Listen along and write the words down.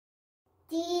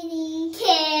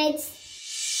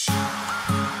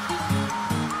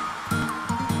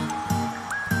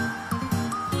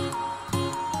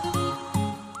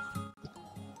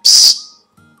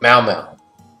Meow Meow,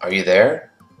 are you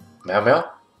there? Meow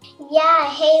Meow? Yeah,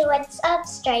 hey, what's up,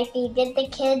 Stripey? Did the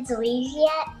kids leave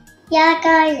yet? Yeah,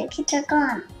 guys, the kids are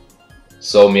gone.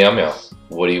 So Meow Meow,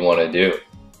 what do you want to do?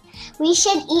 We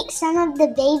should eat some of the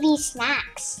baby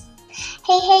snacks.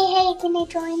 Hey, can I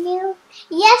join you?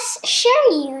 Yes,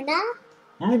 sure, Yuna.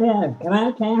 Hi there, can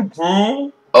I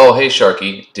play? Oh, hey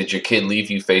Sharky, did your kid leave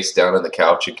you face down on the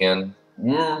couch again?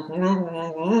 Yeah.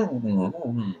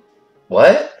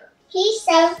 What? He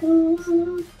says,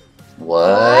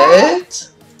 What?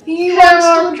 he wants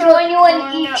to join you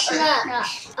and eat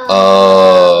snacks.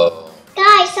 Oh.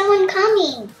 Guys, someone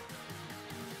coming.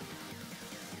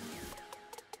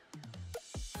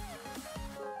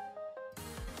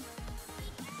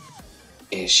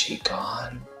 Is she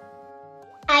gone?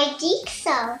 I think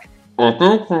so.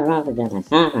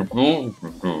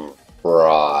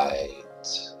 Right.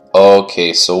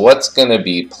 Okay, so what's gonna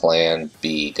be plan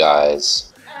B, guys?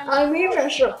 I'm even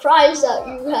surprised that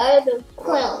you had a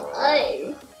plan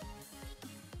A.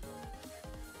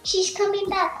 She's coming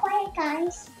back. Quiet,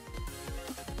 guys.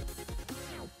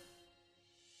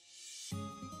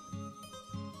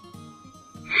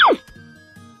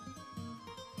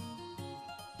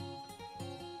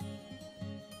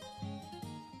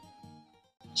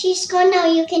 She's gone now.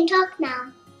 You can talk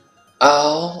now.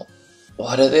 Oh,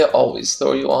 why do they always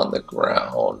throw you on the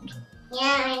ground?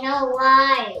 Yeah, I know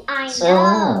why. I know.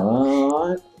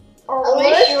 So,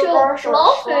 Unless you're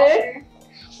fluffy.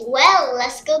 Well,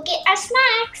 let's go get our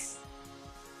snacks.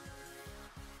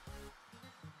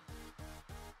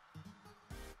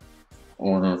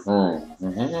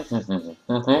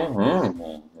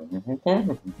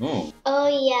 Oh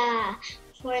yeah,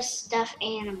 for stuffed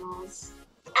animals.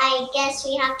 I guess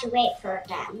we have to wait for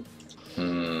them.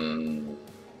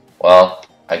 Well,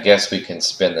 I guess we can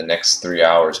spend the next 3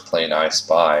 hours playing I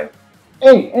Spy.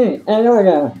 Hey, in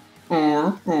order.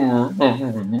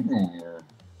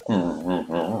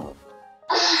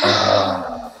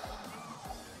 Ah.